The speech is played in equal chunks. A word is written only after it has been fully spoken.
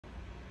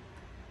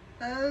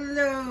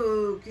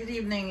Hello, good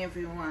evening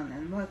everyone,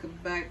 and welcome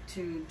back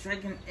to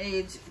Dragon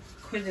Age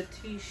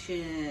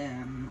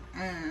Inquisition.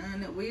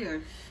 And we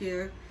are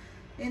here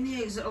in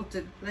the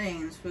Exalted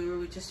Plains, where we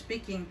were just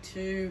speaking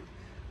to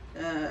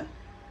the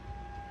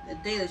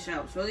Dalish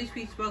elves. Well, at least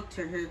we spoke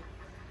to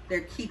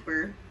their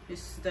keeper.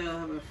 Just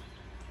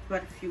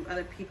quite a few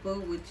other people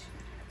which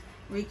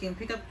we can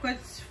pick up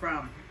quests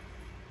from.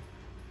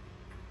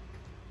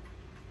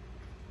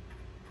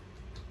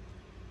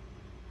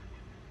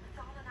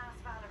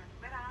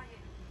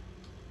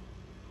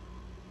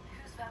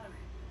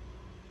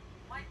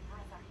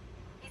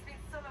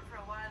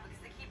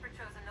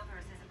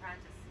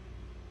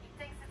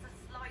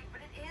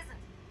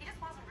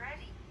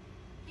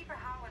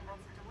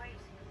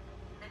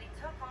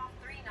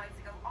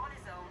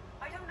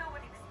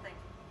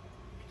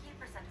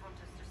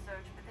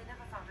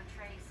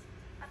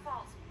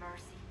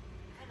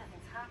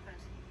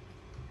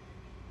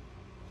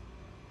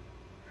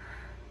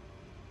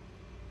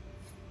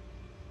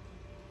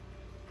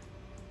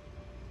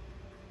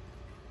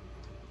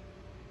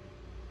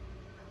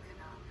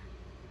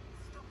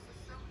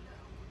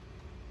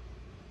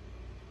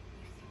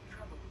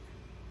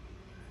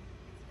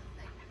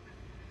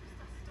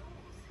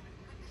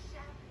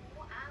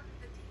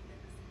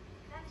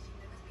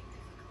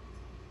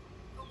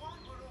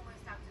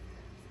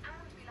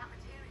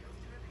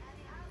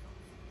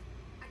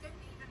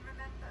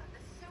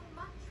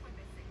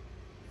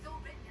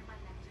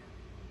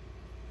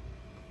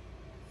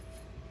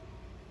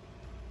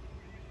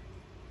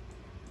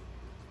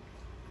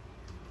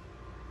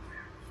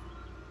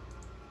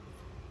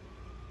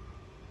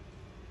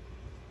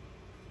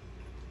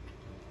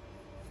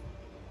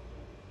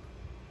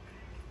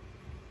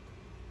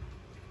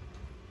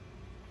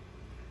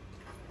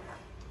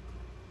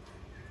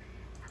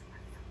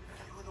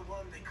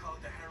 They called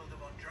the Herald of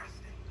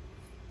Andraste.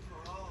 For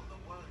all the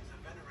world's a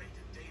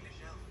venerated Dalish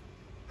elf.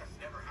 That's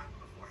never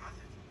happened before, has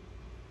it?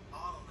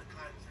 All the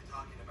clans are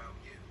talking about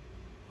you,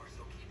 or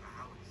so Keeper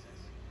Howard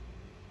says.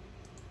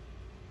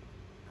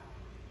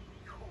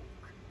 Talk.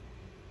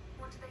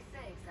 What do they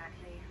say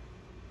exactly?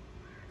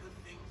 Good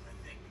things, I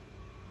think.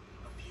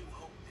 A few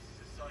hope this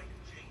is a sign of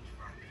change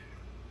for our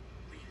people.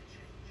 Real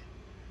change.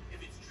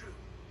 If it's true,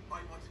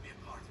 I want to be a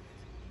part of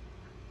it.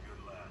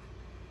 Good lad.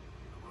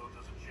 The world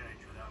doesn't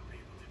change without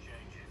people.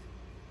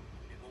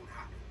 It won't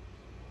happen.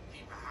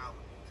 Keeper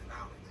Howard won't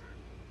allow it.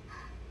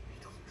 He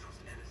doesn't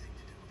trust anything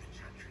to do with the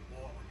Chantry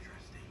War on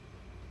Andraste.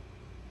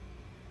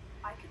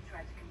 I could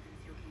try to convince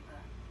your keeper.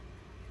 You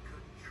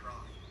could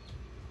try.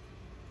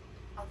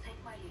 I'll take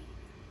my leave.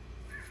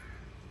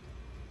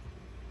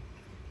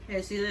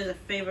 Yeah, see, there's a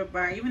favor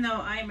bar. Even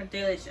though I'm a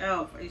Dalish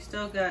elf, I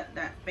still got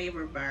that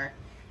favor bar.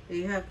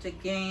 You have to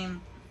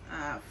gain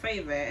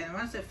favor, and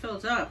once it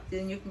fills up,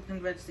 then you can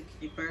convince the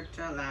keeper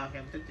to allow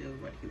him to do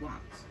what he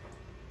wants.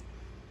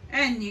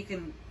 And you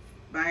can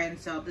buy and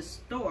sell the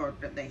store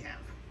that they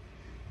have.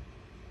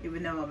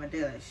 Even though I'm a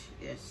Dalish,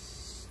 you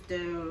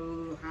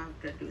still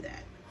have to do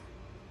that.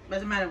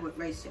 Doesn't matter what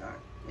race you are,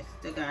 you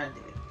still gotta do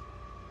it.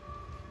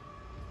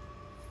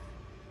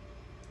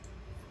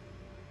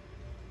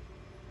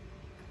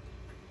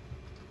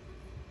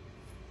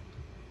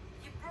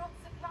 You brought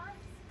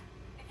supplies?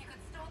 If you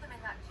could store them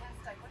in that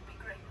chest, I would be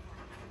grateful.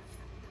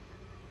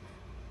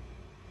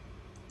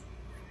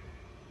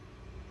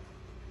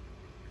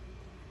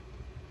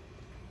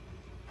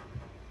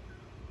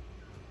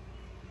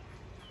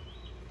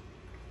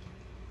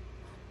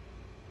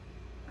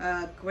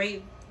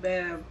 Great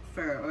bit of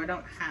fur, or I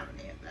don't have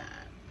any of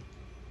that.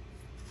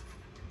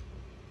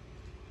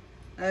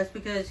 That's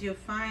because you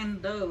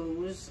find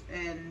those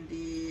in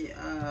the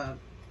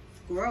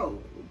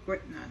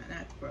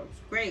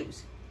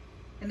graves.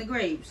 In the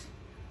graves.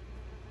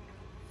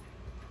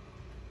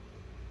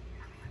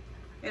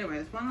 Anyway,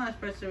 there's one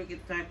last person we can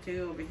talk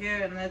to over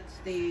here, and that's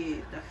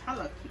the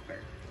Hala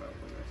Keeper.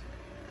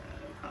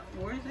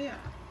 Where is he at?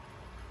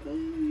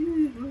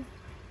 Where'd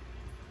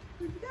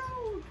he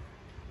go?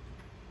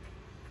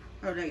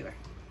 Oh, there you are.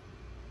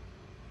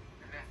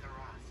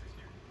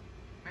 Sister.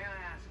 May I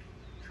ask,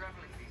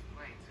 traveling these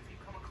plains, have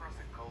you come across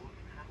a golden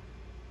hammer?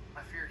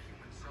 I fear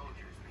human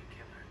soldiers may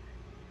kill her.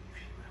 If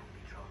she would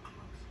only draw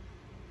close,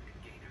 I could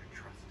gain her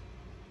trust.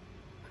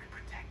 I could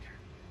protect her.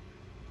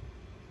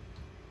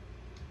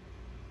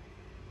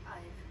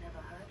 I've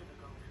never heard of a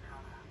golden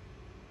hammer.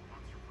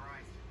 Not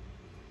surprised.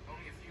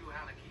 Only a few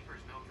Hala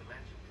keepers know the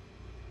legend.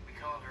 We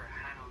call her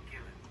Hannah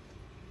Gillen,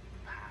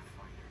 the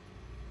Pathfinder.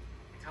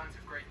 In times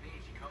of great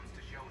need, she comes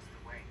to show us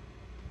the way.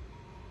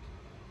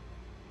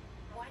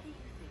 Why do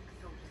you think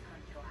soldiers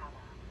hunt your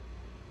hammer?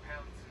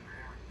 Pelts and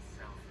horns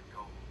sell for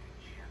gold in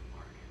gem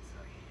markets,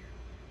 I hear.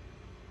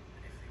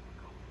 And if they were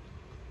gold,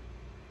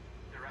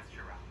 the rest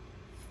you're out.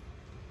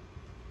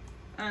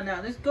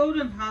 Now this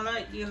golden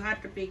highlight, you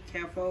have to be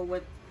careful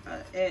with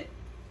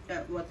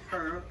with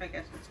her. I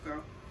guess it's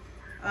girl.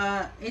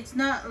 It's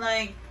not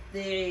like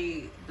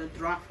the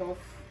Droffel,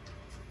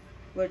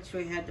 which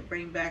we had to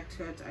bring back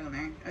to its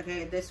owner.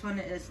 Okay, this one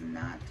is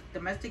not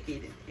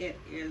domesticated. It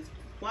is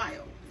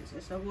wild. It's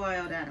just a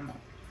wild animal.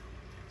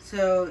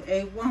 so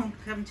it won't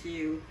come to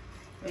you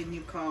when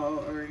you call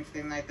or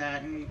anything like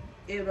that, and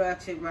it will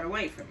actually run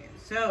away from you.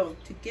 So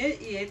to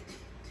get it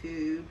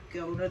to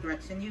go in the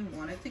direction you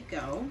want it to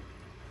go,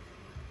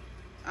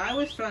 I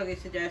would strongly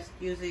suggest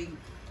using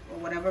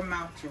whatever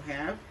mount you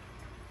have.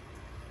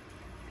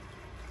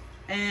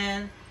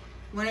 And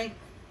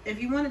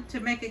if you want it to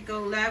make it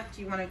go left,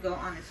 you want to go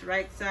on its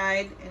right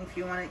side, and if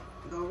you want it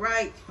to go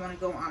right, you want to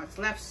go on its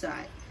left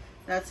side.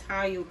 That's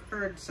how you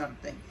heard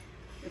something.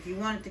 If you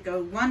want it to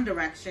go one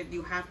direction,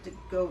 you have to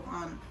go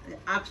on the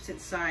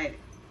opposite side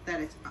that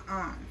it's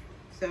on.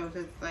 So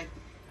it's like,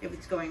 if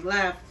it's going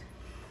left,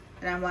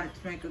 and I want it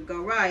to make it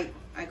go right,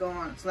 I go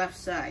on its left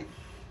side.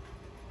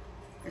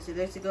 I see,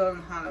 there's the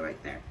golden hollow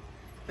right there.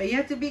 But you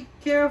have to be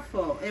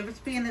careful. If it's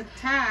being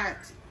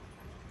attacked,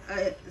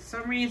 for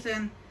some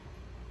reason,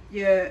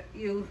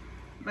 you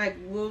like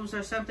wolves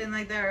or something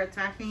like that are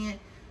attacking it.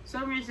 For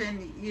some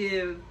reason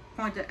you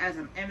point it as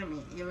an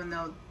enemy, even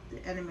though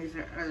the enemies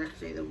are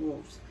actually the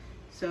wolves.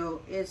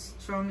 So it's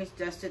strongly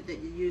suggested that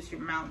you use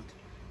your mount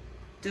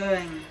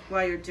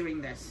while you're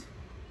doing this,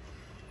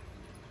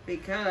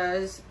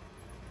 because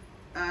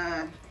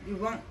you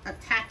won't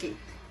attack it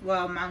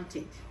while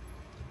mounted.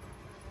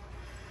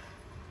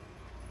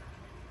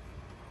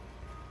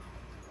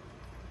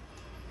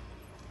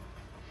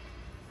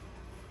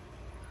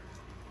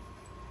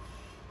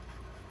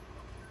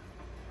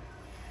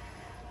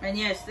 And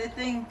yes, this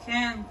thing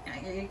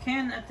you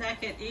can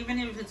attack it even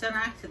if it's an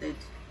accident,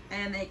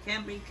 and it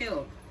can be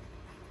killed.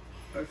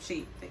 Or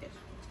she, I guess.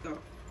 Let's go.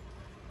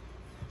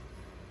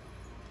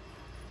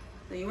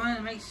 So you want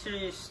to make sure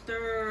you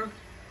stir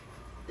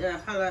the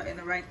hala in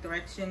the right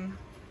direction.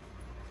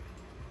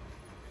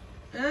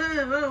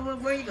 Where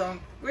are you going?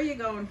 Where are you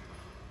going?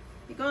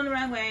 You're going the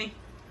wrong way.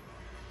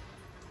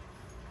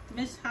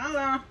 Miss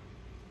Hala.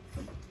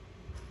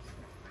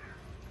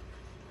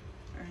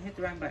 I hit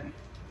the wrong button.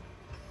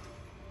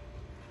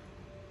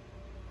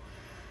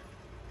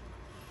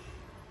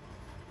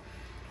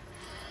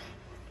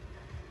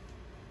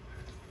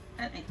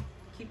 I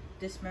keep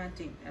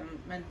dismounting. I'm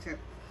meant to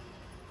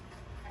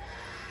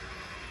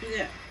do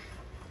that.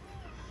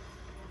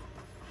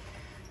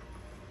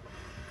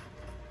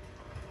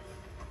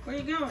 Where are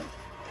you going?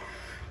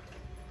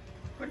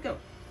 Where'd it go?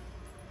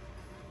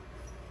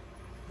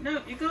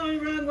 No, you're going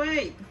the wrong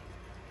way.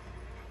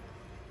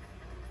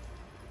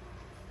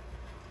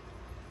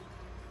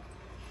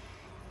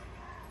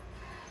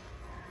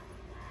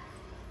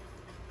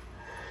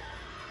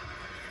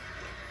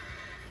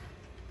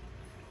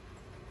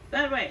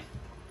 That way.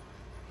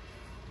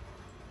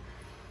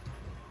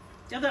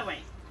 Go that way.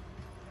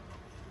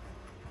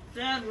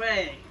 That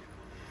way.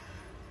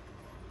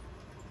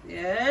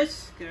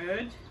 Yes,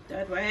 good.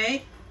 That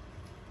way.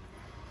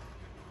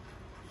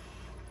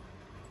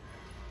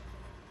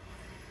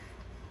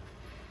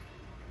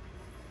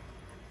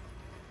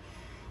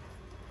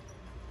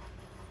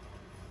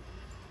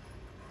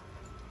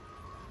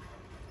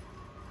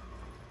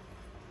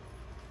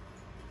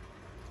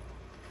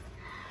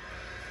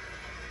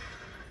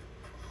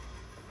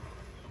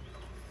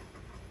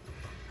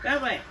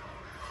 That way.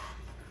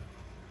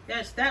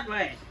 Yes, that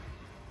way.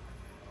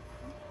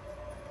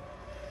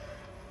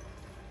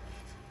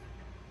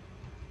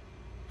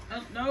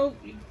 Oh, no,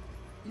 you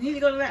need to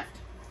go left.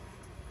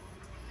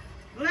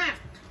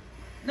 Left.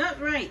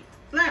 Not right.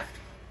 Left.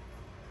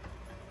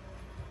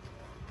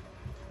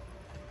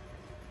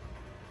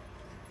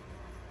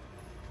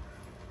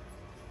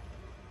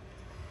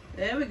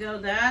 There we go,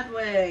 that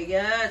way.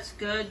 Yes,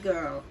 good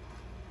girl.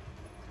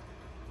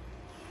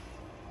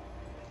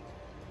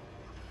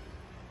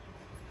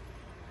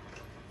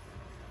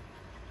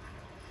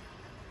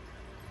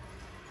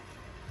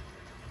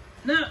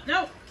 No,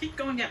 no, keep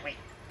going that way.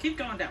 Keep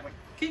going that way.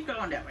 Keep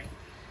going that way.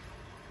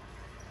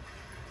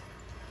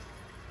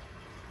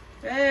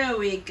 There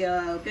we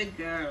go. Good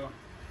girl.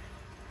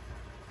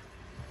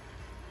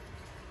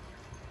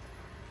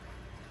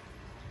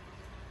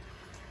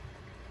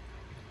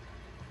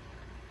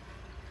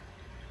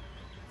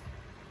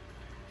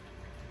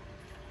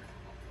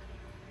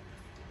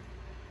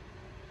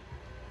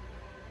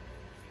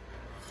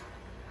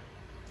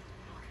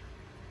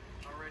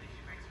 Already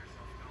she makes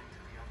herself known to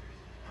the others.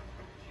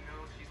 She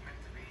knows she's meant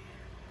to be.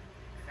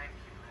 Thank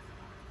you,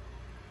 Ezra.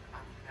 I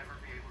will never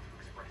be able to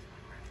express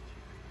my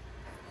gratitude.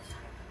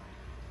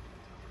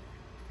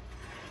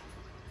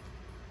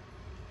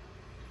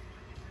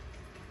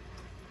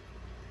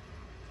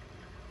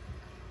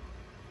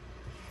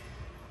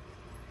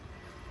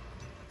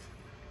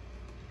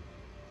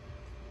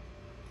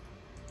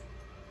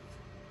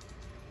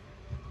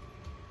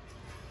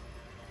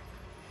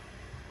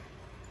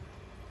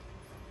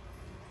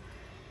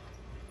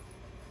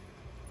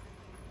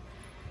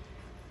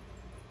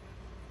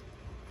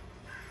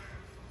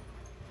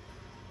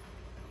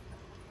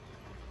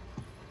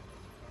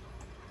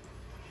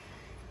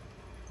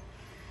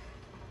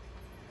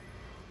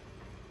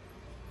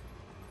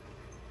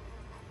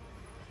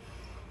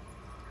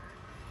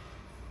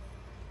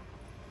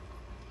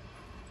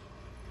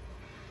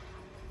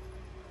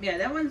 Yeah,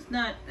 that one's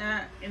not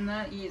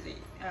easy.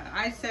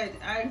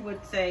 I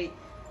would say,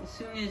 as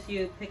soon as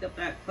you pick up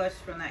that quest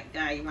from that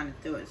guy, you want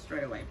to do it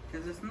straight away,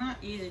 because it's not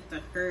easy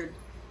to herd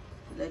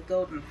the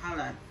golden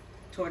holla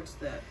towards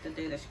the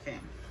Dalish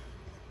camp,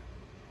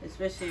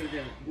 especially if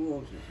the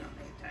wolves or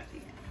something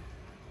attacking it.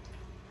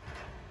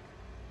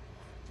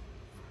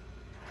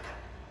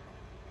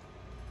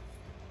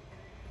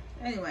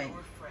 Anyway. You're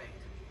afraid.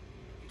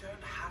 You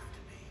don't have to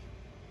be.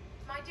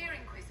 My dear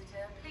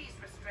Inquisitor, please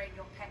restrain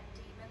your pet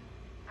demon.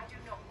 I do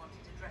not want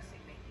it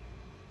addressing me.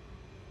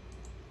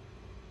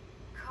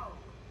 Cole,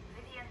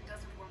 Vivian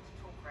doesn't want to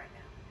talk right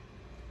now.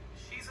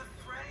 She's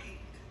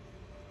afraid.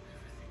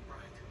 Everything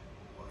right.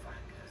 What of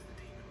anger as the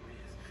demon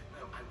rears?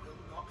 No, I will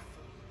not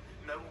fall.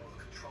 No one will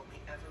control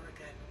me ever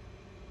again.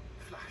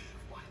 Flash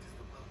of white as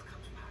the world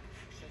comes back,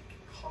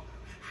 shaking, hollow,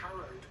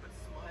 harrowed but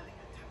smiling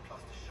at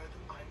Templars to show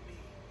them I'm me.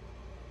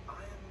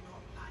 I am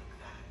not like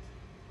that.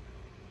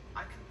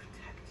 I can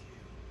protect you.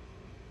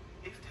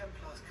 If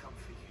Templars come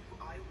for you,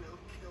 I will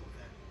kill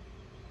them.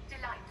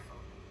 Delightful.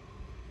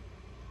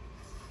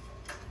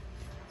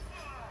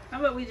 How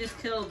about we just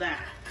kill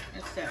that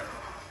instead?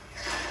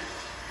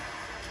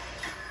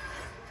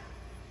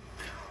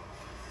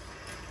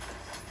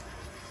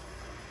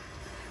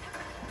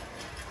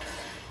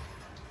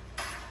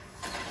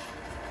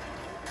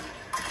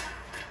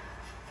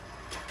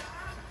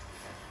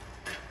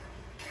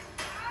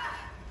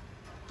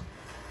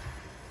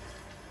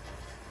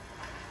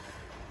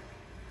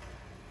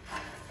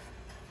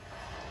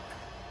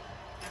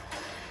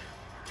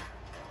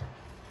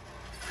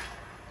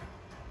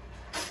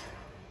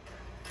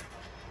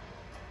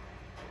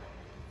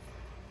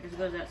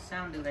 There goes that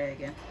sound delay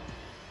again.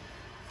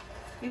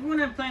 Even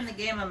when I'm playing the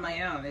game on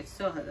my own, it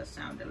still has a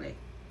sound delay.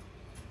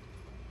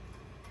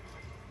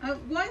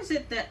 Why is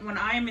it that when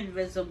I'm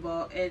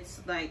invisible,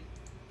 it's like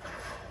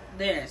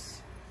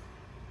this?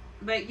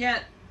 But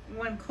yet,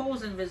 when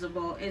Cole's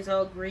invisible, it's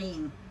all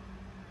green.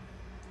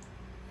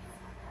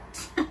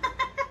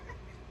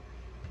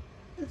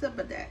 What's up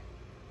with that?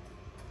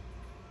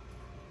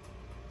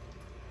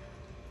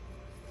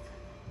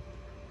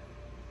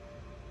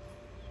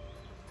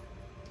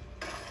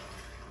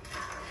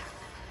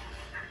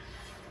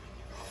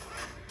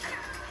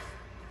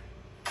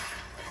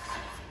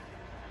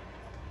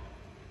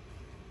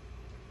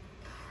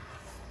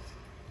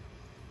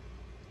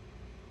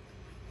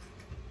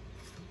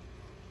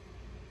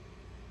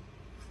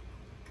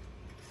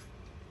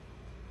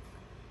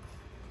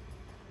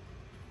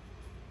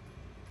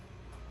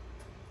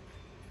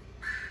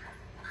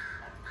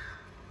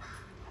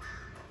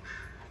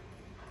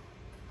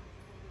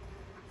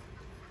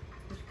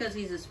 Because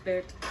he's a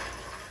spirit.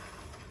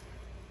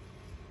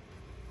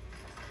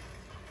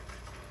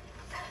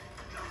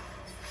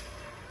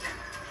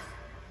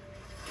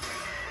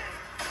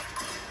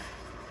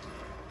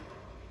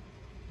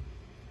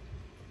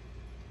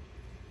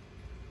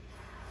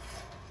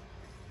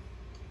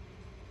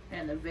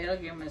 And the veil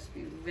here must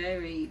be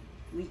very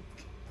weak.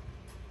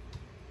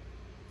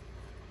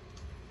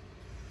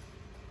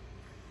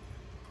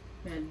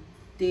 And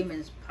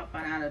demons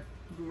popping out of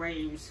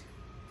graves.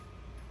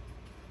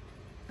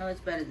 Oh, it's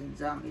better than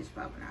zombies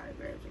popping out of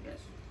graves, I guess.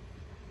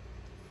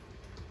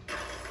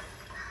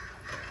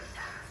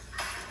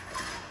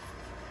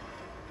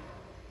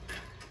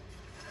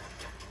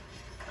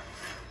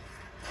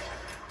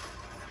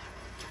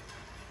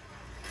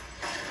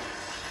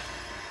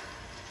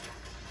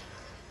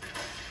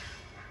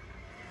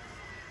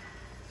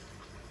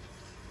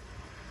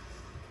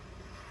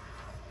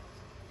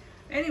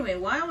 Anyway,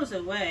 while I was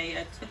away,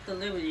 I took the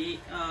liberty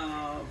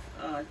of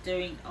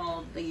doing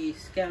all the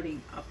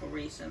scouting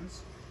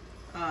operations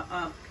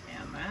off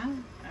camera,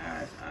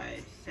 as I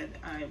said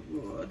I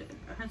would.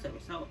 As a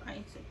result, I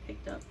actually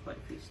picked up quite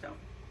a few stuff.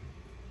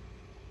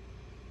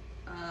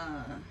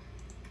 I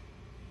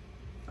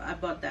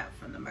bought that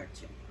from the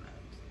merchant.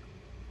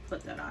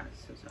 Put that on it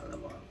since I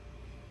level up.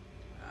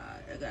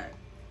 I got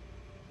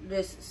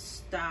this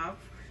stuff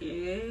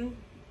here.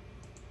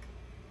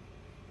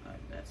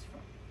 That's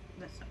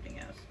something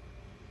else.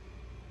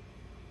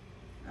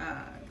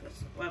 I got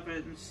some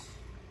weapons.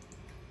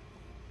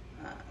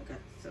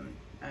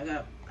 I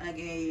got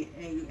a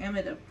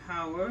emit of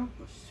power,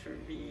 which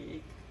should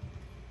be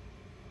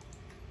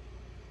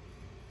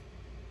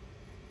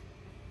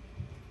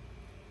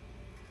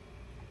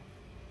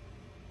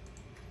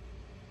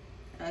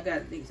I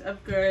got these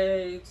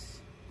upgrades,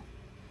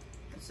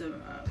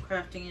 some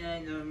crafting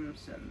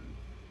items, and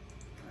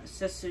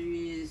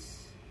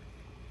accessories,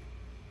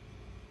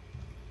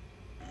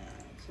 and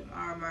some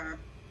armor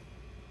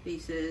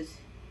pieces.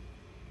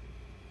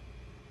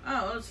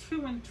 Oh, it's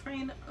human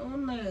train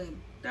only.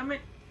 Damn it.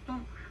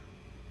 Don't.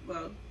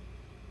 Well.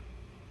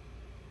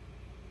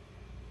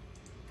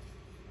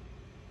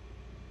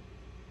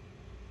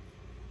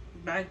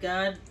 By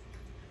God.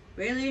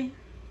 Really?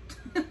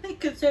 I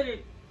consider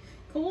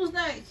Cole's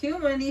not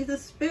human, he's a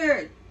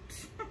spirit.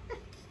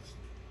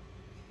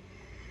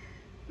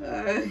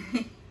 I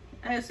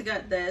also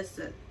got this.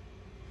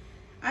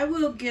 I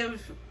will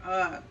give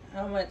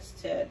how much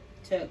to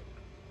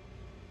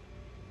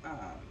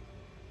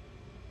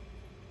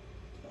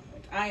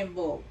Iron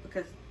Bull,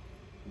 because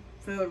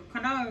for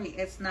Konami,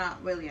 it's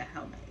not really a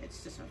helmet.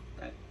 It's just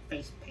a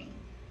face paint.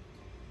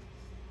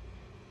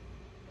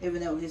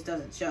 Even though his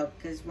doesn't show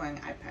because he's wearing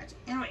an eye patch.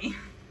 Anyway.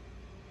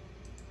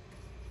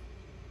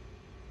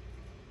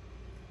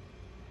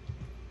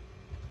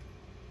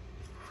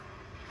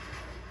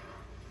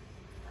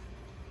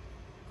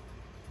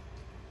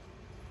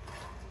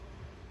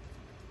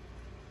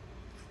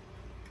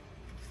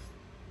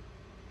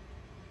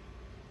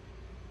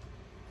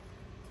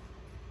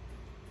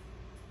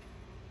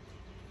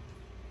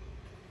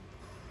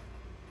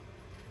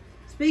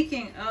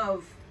 Speaking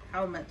of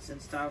helmets and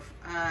stuff,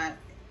 I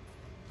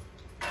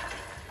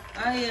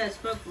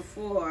spoke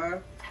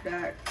before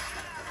that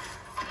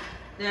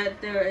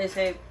there is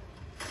a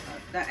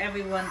that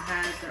everyone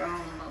has their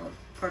own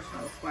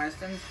personal quest,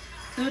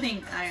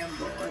 including Iron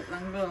Bull.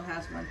 Iron Bull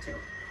has one too.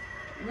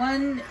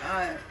 When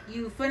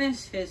you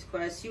finish his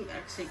quest, you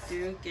actually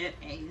do get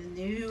a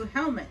new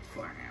helmet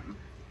for him,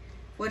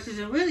 which is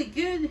a really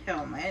good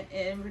helmet.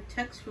 It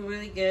protects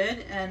really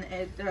good, and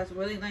it does a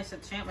really nice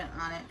enchantment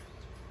on it.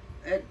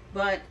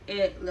 But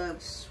it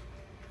looks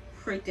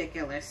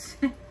ridiculous.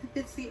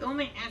 It's the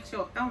only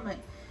actual helmet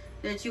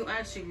that you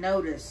actually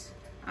notice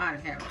on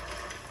him.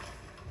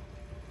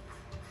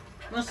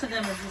 Most of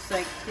them are just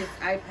like his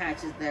eye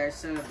patch is there,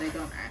 so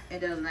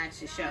it doesn't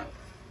actually show.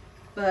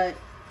 But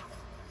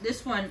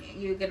this one,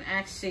 you can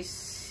actually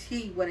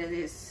see what it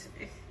is.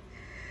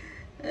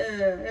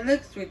 It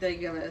looks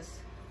ridiculous.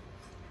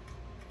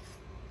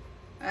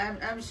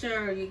 I'm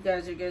sure you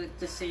guys are going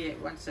to see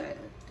it once I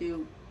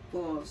do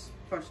Bull's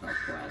personal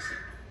quest.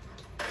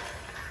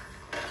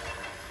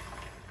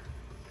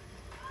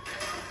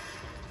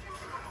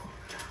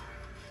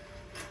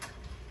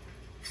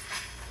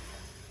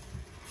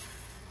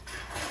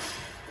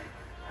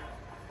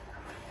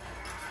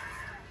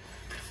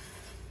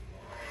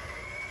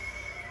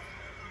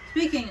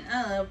 Speaking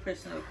of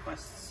personal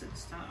quests and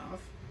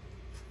stuff,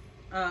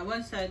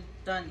 once I'm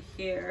done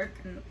here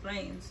in the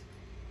plains,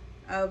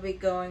 I'll be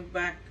going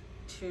back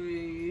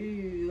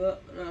to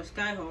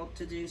Skyhold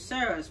to do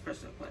Sarah's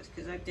personal quest,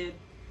 because I did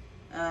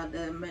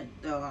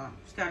the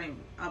scouting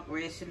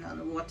operation on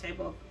the war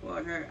table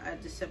for her. I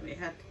just simply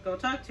had to go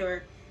talk to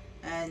her,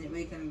 and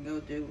we can go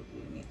do what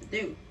we need to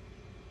do,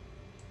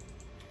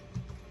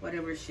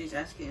 whatever she's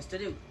asking us to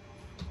do.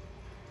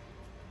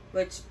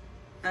 Which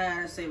I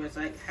honestly was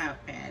like half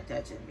paying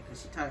attention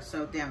because she talks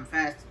so damn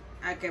fast.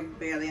 I can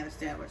barely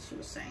understand what she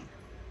was saying.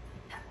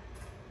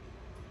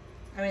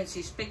 I mean,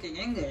 she's speaking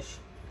English.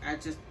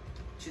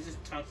 She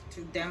just talks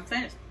too damn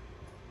fast.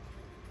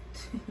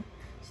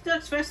 She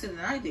talks faster than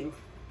I do.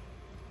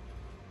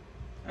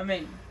 I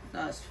mean,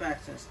 not as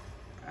fast as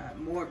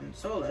Morton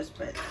Solus,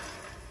 but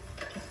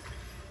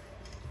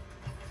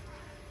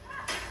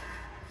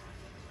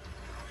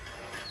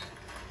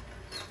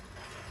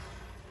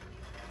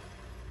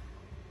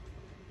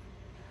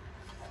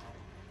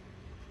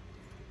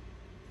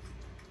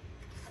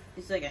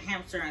he's like a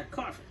hamster in a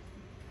coffin.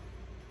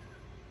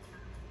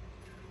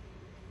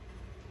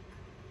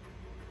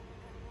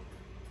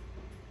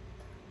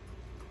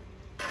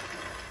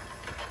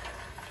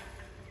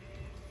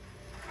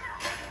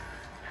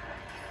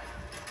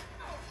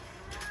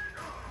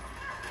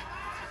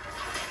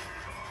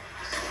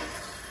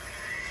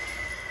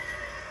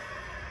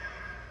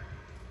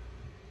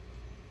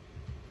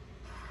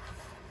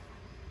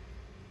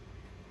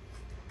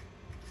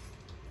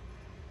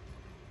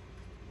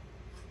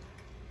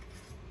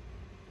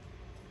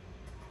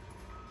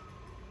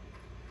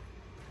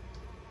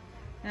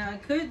 Now I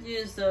could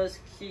use those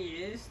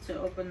keys to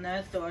open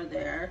that door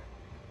there,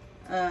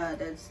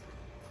 that's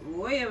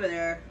way over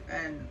there,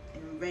 and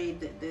invade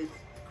this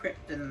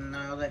crypt and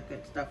all that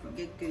good stuff and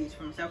get goodies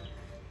for myself,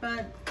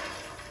 but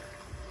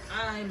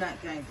I'm not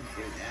going to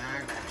do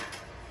that.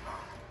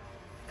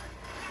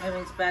 I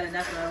mean, it's bad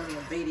enough I'm only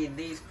invading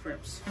these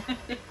crypts.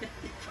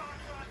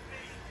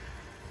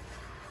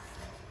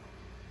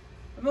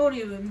 I'm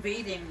only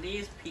invading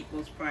these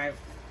people's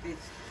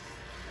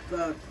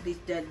these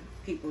dead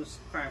people's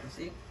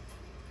privacy.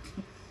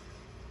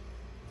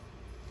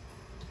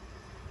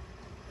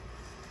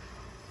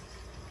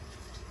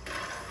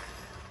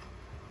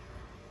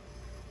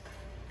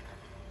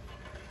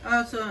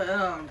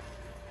 Also,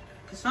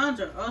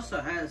 Cassandra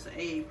also has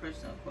a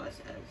personal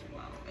quest as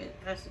well. It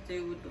has to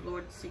do with the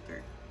Lord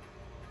Seeker.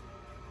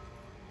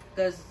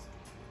 Because,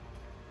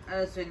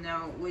 as we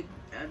know,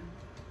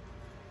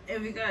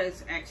 if you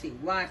guys actually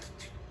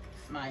watched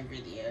my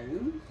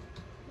videos,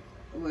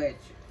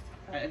 which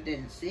I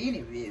didn't see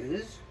any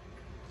views,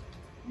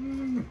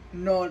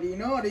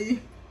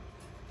 naughty,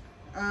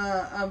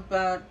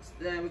 about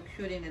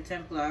recruiting the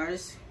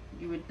Templars,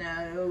 you would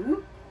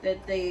know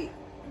that the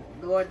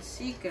Lord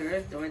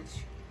Seeker,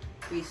 which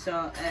we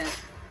saw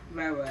at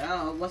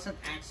Varel, wasn't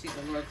actually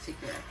the Lord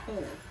Seeker at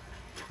all.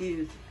 He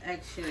was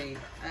actually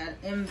an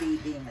envy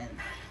demon.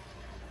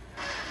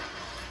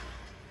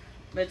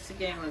 But the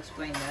game will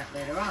explain that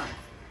later on.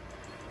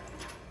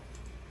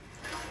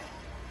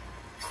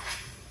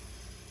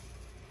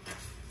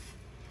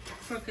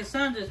 for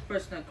Cassandra's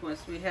personal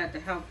quest, we had to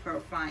help her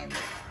find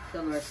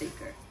the Lord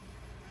Seeker.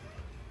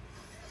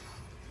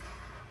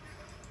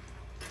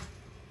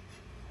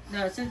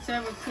 Now, since I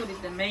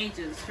recruited the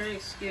mages, her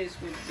excuse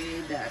would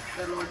be that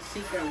the Lord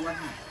Seeker wasn't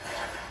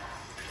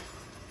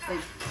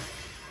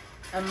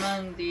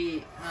among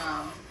the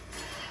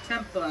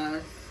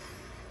Templars,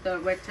 the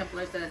Red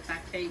Templars that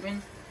attacked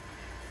Haven.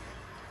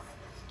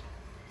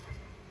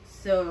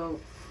 So,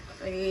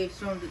 he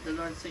assumed that the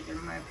Lord Seeker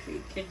might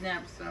be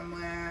kidnapped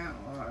somewhere,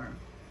 or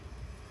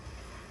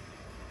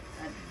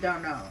I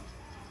don't know.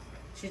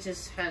 She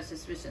just has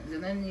suspicions,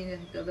 and then you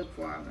need to look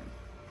for him.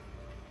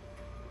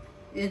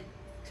 It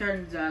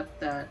turns out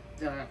that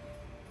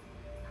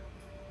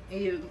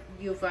you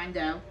find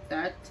out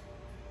that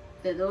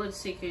the Lord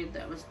Seeker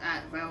that was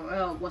at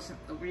Valhalla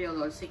wasn't the real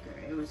Lord Seeker.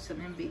 It was some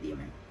MB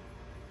demon.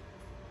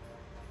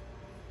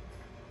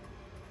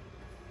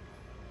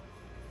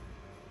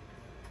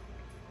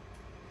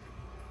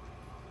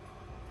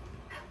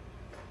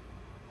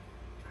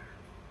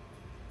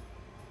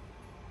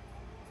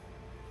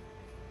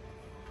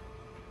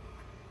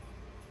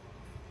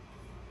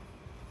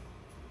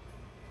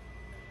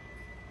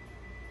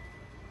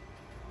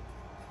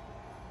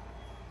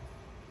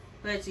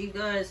 But you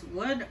guys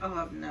would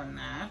have known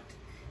that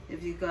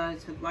if you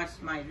guys had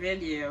watched my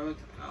videos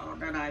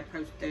that I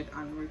posted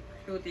on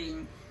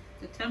recruiting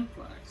the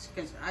Templars.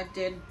 Because I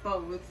did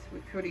both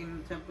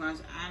recruiting the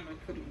Templars and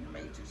recruiting the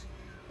mages.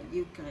 And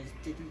you guys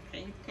didn't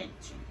pay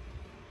attention.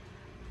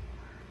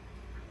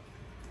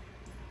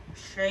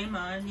 Shame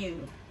on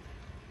you.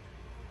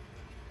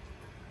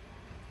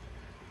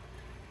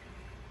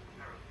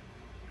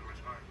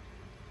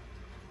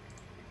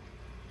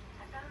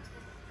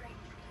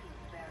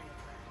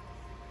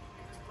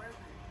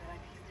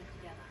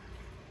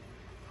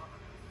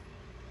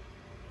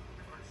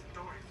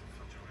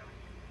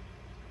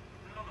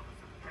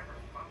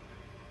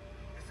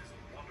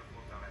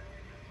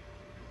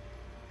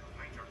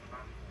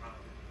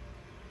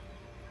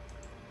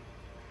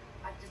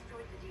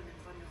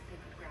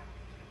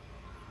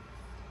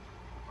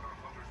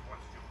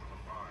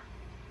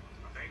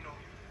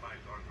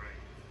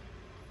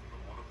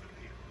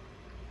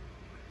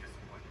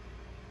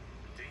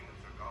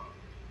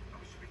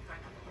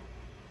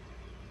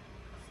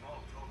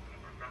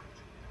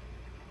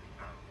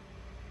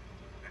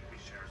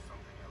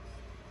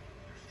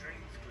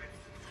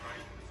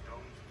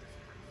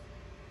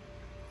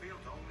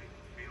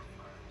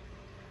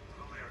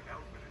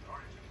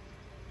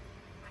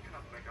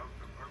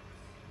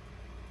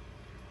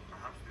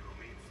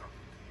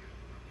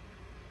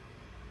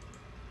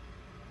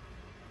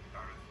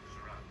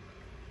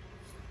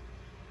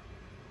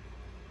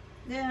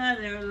 Yeah,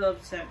 they were a little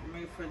upset with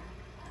me for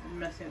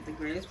messing with the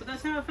grades, but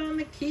that's how I found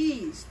the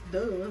keys.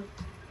 Duh.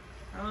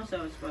 I was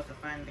supposed to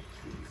find the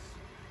keys.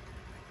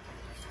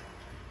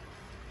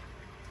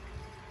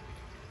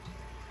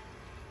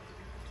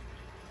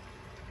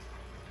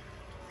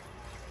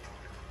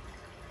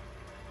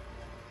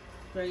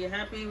 So are you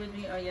happy with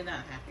me or you're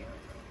not happy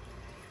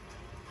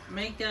with me?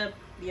 Make up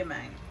your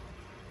mind.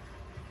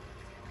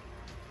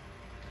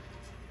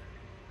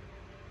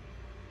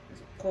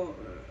 There's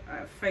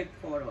a fake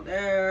portal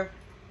there.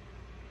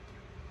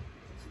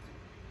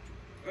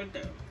 Right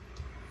there.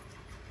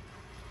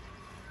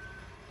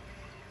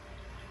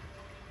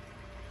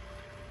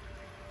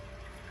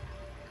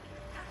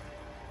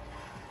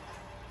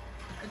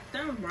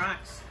 There are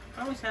rocks.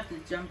 I always have to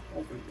jump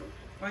over you.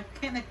 Why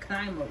can't I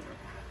climb over?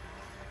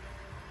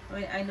 I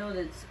mean, I know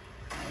that's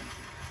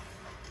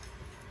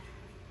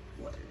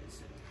what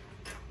is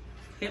it?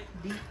 Hip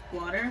deep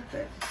water,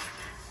 but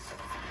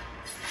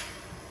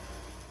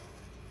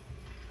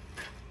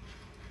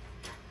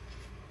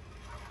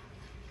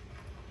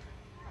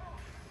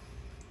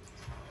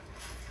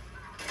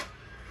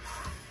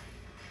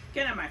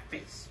get out of my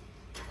face.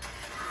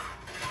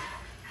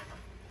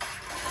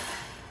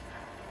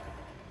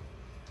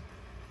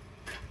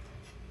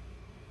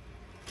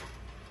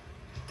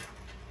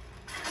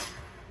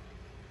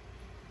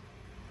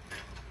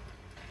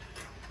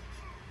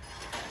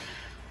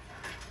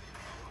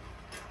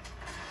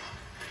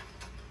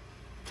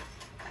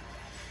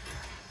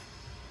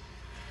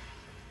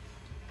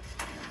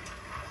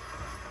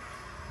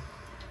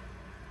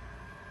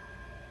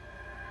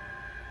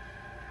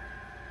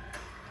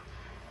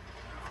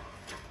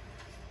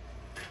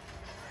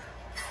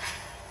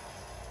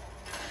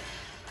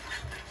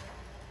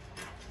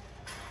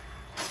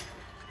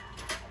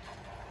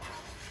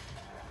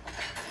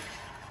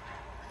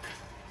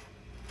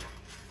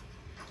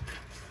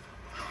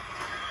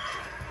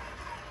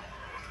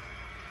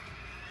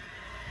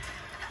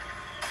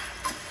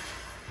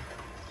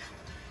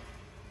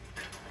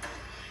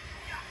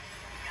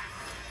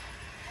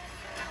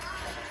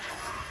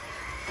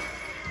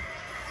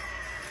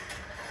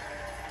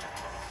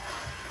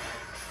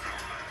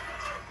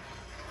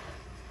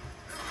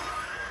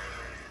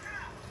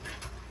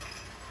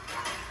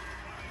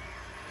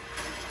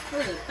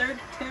 What was it, third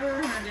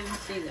terror? I didn't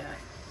see that.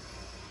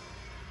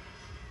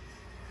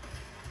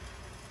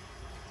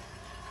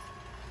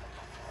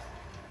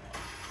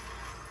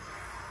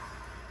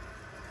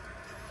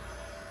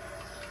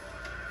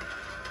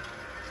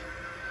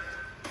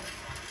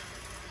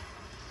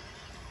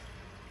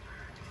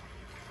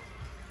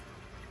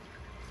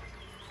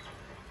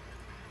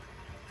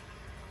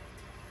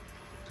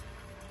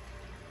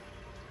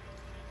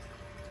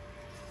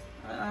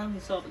 I only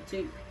saw the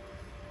two.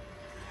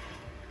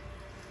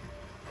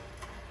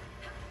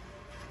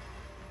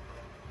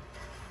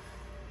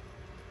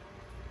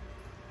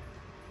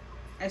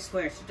 I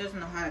swear, she doesn't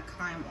know how to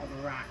climb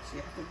over rocks.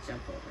 You have to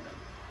jump over them.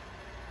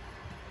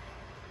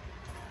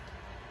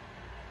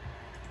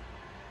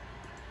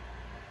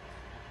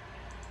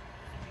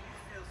 Do you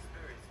feel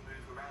spirits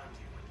move around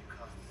you when you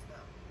cast a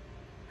spell?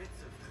 Bits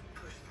of them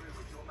push through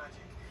with your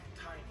magic,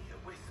 tiny, a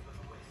wisp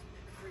of a wisp,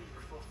 free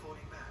before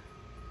falling back.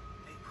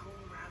 They pull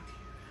round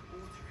you,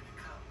 water in a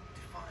cup,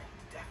 defined,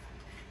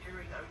 deafened,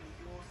 hearing only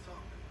your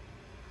song.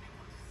 They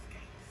want to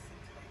skate,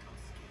 scintillate on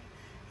skin.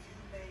 You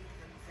made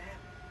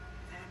them,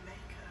 their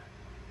maker.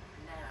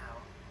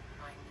 Now,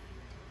 I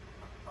need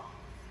a bath.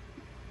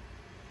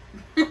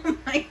 Oh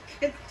my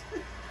goodness.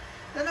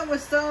 Then it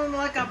was sounding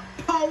like a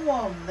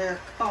poem there,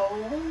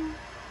 Cole.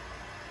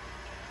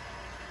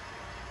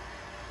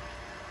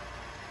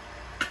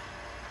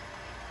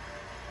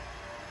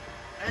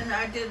 And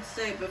I did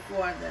say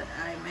before that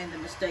I made the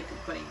mistake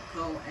of putting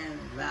Cole and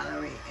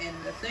Valerie in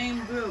the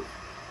same group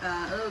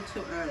a little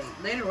too early.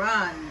 Later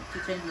on, she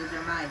changes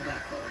her mind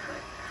about Cole,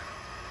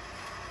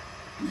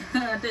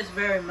 but at this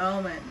very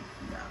moment,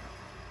 no.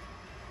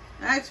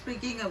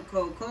 Speaking of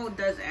Cole, Cole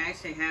does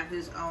actually have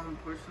his own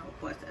personal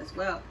quest as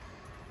well.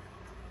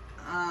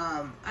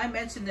 I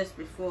mentioned this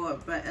before,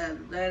 but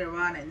later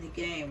on in the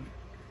game,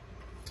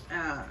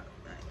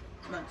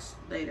 much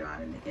later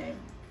on in the game,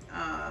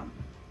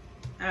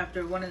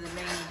 after one of the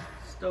main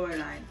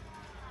storyline,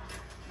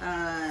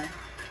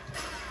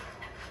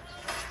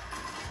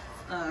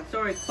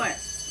 story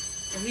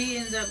quests, he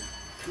ends up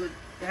with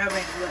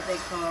having what they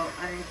call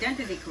an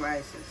identity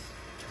crisis.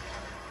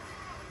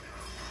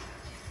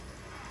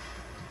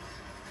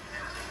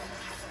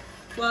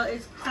 Well,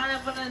 it's kind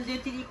of an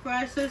identity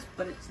crisis,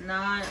 but it's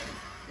not.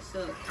 It's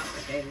still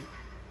complicated.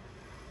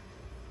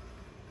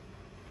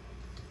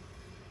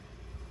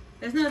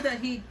 It's not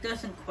that he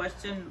doesn't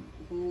question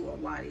who or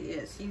what he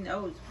is. He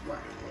knows what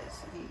he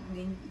is.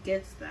 He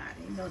gets that.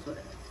 He knows what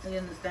it is. He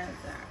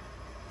understands that.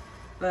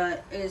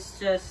 But it's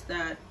just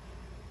that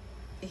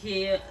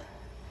he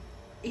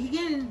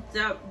ends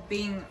up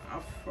being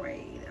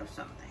afraid of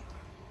something.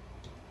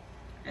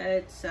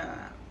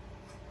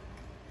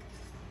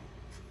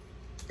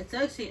 It's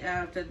actually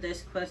after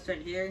this quest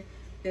right here,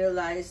 Here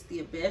Lies the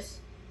Abyss.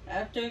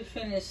 After you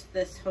finish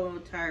this whole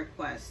entire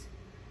quest,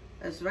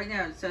 as right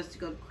now it says to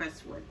go to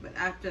Crestwood, but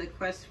after the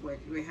Crestwood,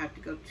 we have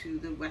to go to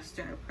the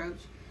Western Approach.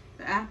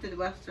 But after the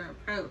Western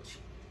Approach,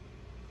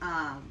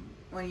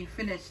 when you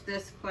finish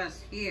this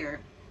quest here,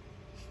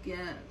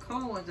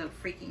 Cole ends up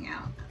freaking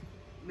out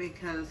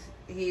because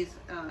he's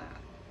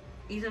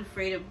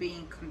afraid of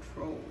being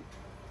controlled.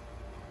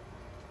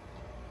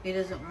 He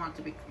doesn't want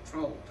to be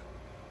controlled.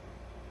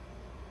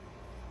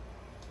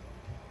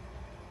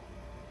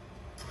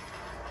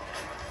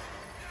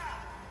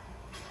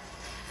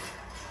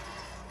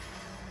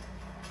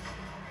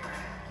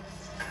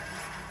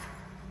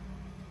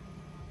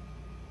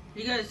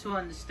 You guys will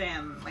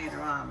understand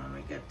later on when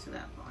we get to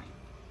that point.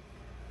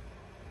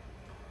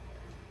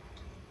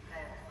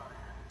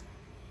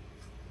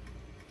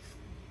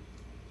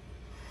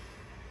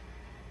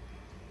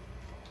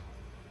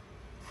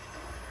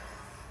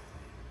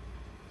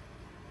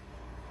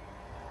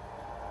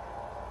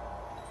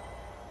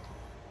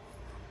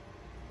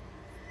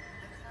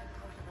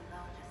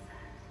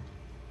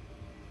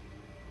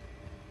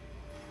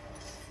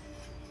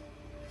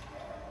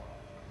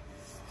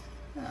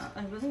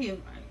 I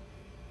believe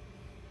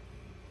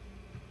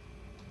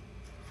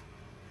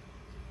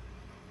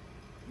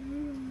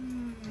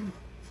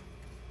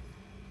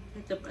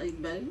it's a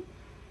big boat.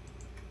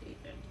 Pick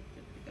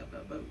up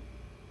a boat.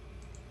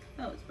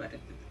 Oh, it's better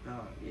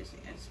to using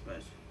it, I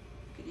suppose.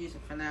 Could use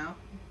it for now.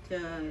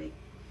 You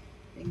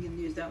can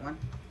use that one.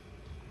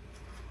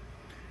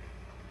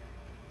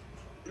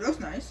 It looks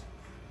nice.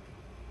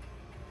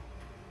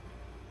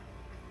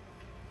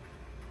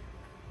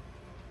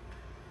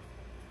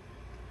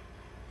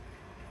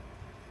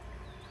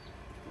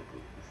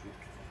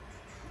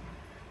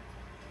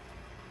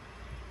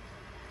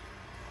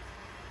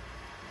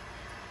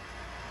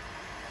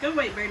 Good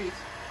wait, birdies.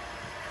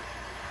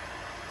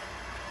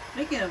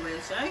 Speaking of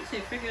which, I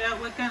actually figured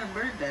out what kind of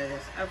bird that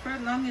is. For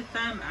the longest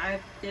time, I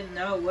didn't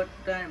know what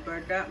kind of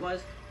bird that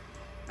was.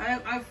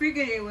 I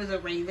figured it was a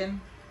raven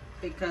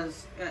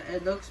because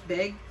it looks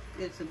big.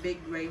 It's a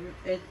big raven.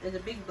 It's a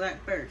big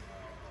black bird.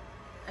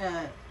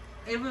 If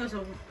it was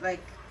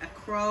like a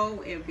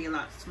crow, it would be a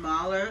lot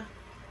smaller,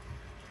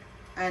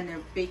 and their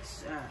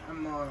beaks are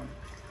more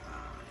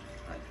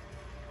like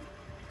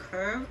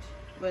curved.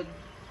 But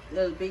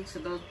the beaks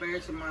of those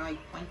birds are more like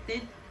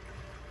pointed.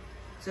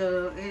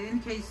 So it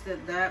indicates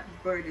that that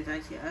bird is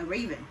actually a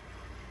raven.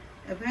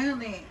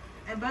 Apparently,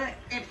 but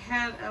it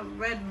had a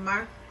red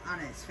mark on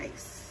its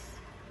face.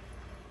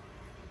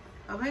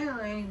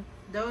 Apparently,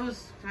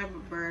 those type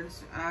of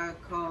birds are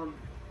called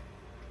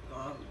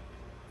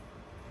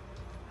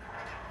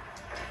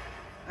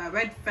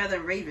red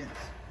feather ravens.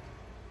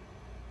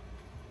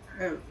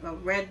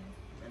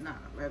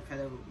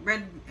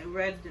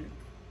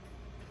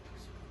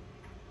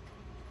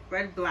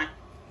 red black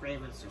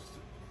ravens or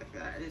something like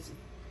that. Is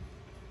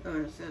it?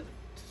 Or is it?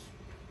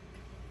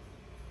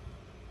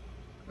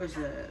 Or is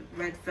it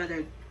red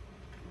feathered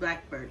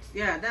blackbirds?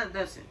 Yeah,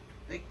 that's it.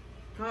 They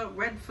call it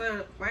red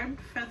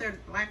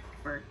feathered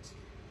blackbirds,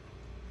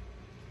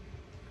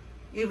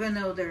 even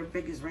though they're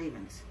big as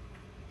ravens.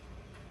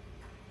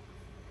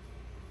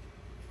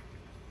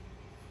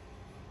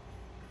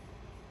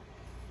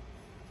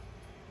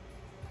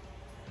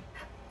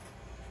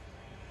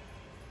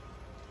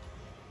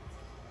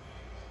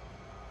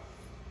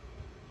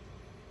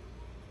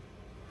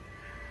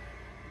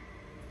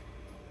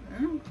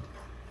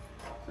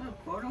 There's a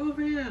portal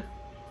over here.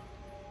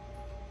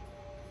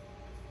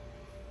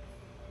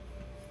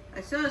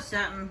 I saw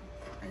something.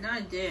 I know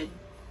I did.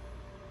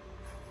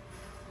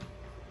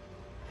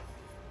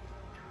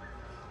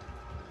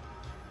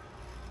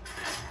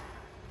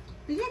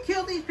 Did you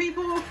kill these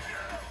people?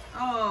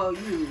 Oh,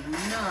 you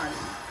nut.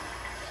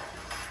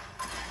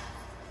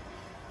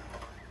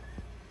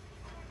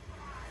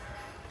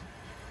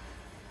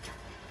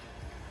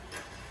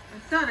 I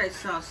thought I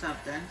saw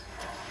something.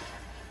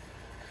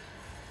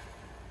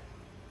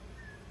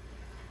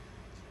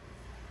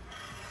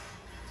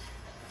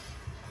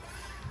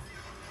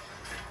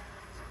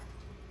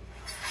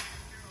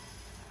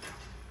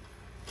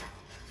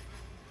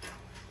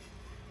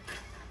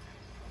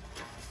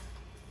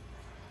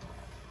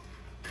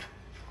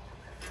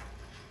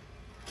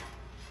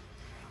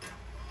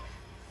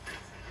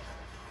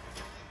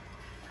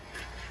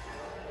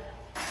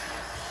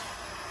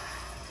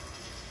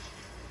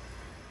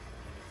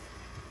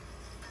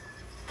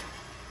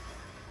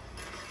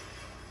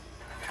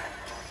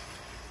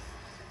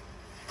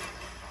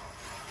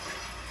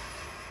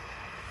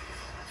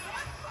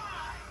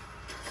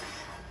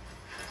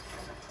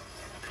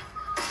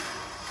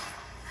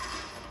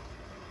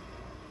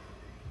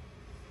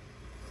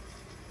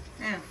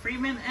 And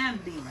freemen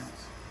and demons.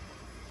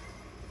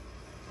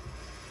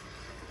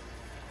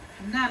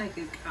 Not a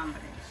good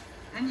combination.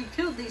 And you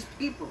killed these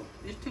people.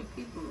 There's two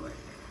people right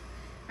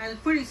there. I was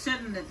pretty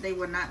certain that they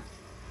were not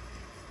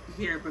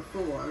here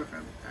before.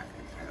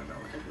 I don't know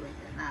what they're doing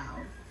here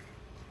now.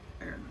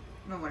 I don't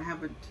know what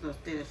happened to those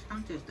Dalish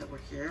hunters that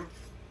were here.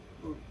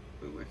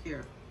 We were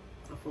here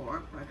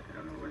before, but I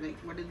don't know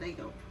where did they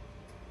go?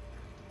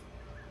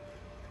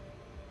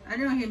 I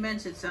know he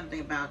mentioned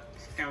something about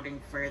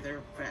scouting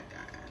further, but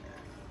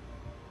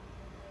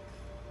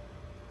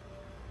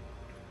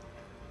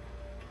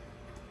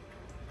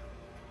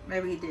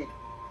maybe he did.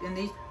 And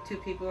these two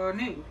people are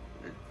new.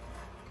 But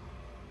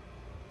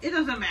it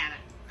doesn't matter.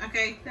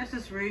 Okay? That's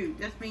just rude.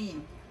 That's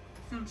mean.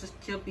 You don't just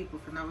kill people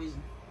for no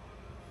reason.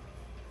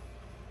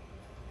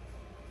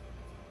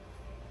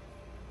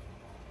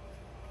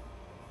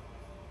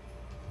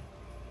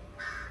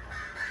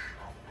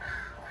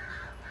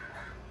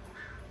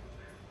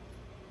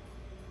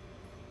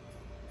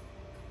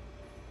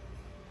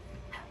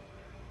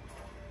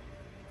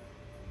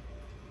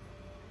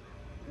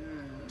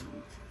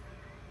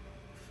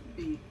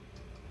 Be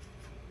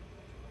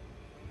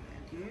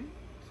and here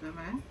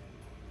somewhere.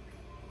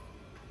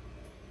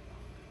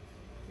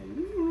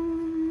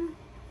 Ooh.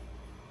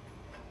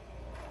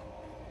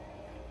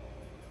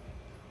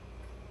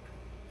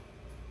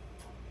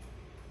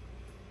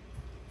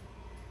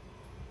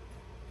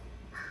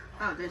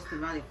 Oh, there's the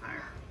valley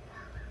fire.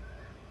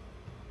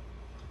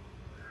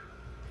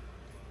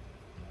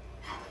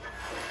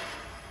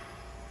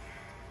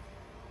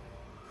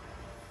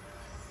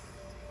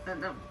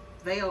 No,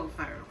 veil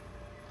fire.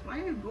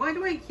 Why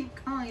do I keep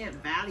calling it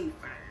valley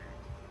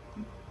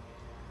fire?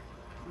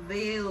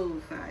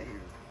 Veil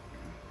fire.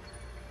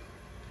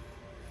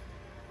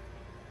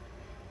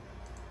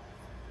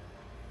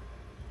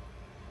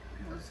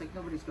 Looks like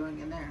nobody's going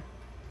in there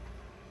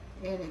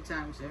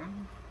anytime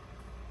soon.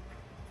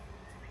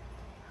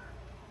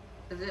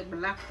 Is it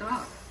blocked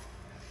off?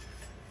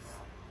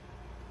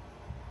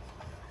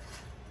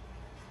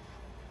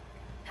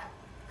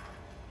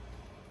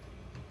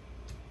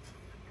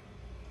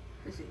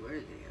 Let's see, where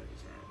is the other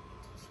side?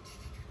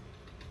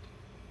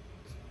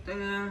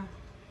 There.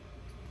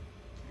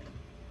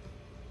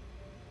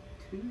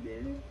 Two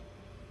there.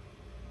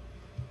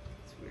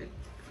 It's weird.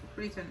 I'm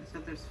pretty certain it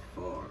said there's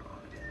 4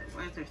 altogether.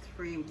 Why is there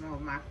 3 more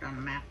marked on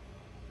the map?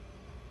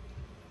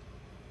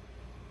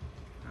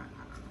 I don't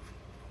know.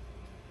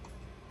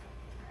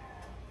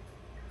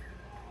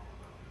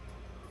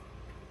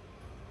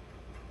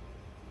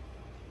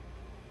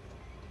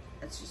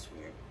 That's just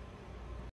weird.